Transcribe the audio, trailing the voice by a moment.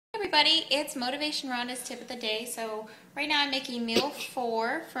everybody, it's Motivation Rhonda's tip of the day. So right now I'm making meal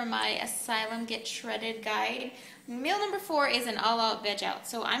 4 for my Asylum Get Shredded guide. Meal number 4 is an all-out veg out.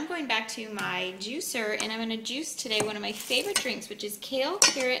 So I'm going back to my juicer and I'm going to juice today one of my favorite drinks, which is kale,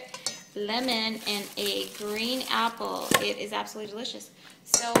 carrot, lemon, and a green apple. It is absolutely delicious.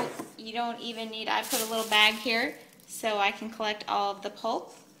 So you don't even need, I put a little bag here so I can collect all of the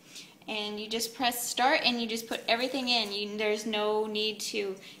pulp. And you just press start and you just put everything in. There's no need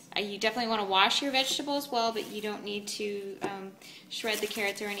to, you definitely want to wash your vegetables well, but you don't need to shred the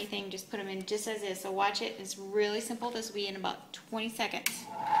carrots or anything. Just put them in just as is. So watch it. It's really simple. This will be in about 20 seconds.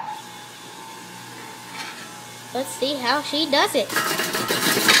 Let's see how she does it.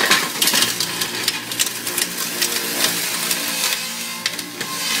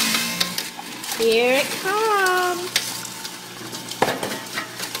 Here it comes.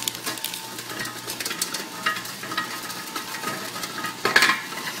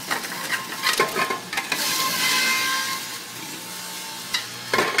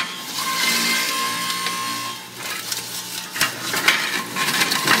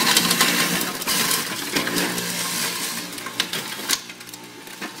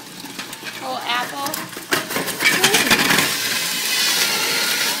 Whole apple.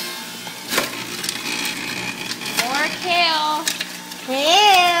 More kale.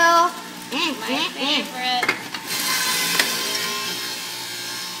 Kale. My favorite.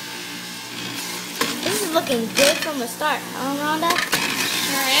 This is looking good from the start, huh, Rhonda?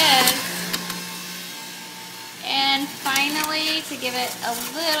 Sure is. And finally, to give it a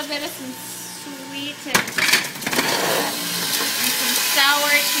little bit of some sweet and some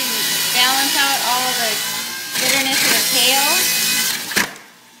sour to balance out all the bitterness of the kale.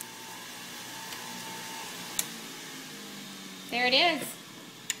 There it is.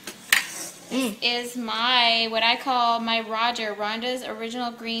 This is my, what I call my Rhonda's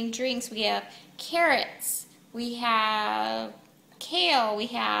original green drinks. We have carrots, we have kale, we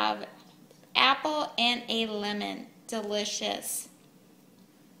have apple, and a lemon. Delicious.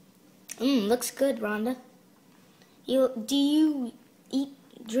 Looks good, Rhonda. Do you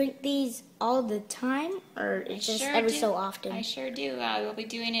drink these all the time, or just every so often? I sure do. I will be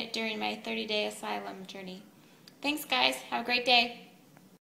doing it during my 30-day asylum journey. Thanks, guys. Have a great day.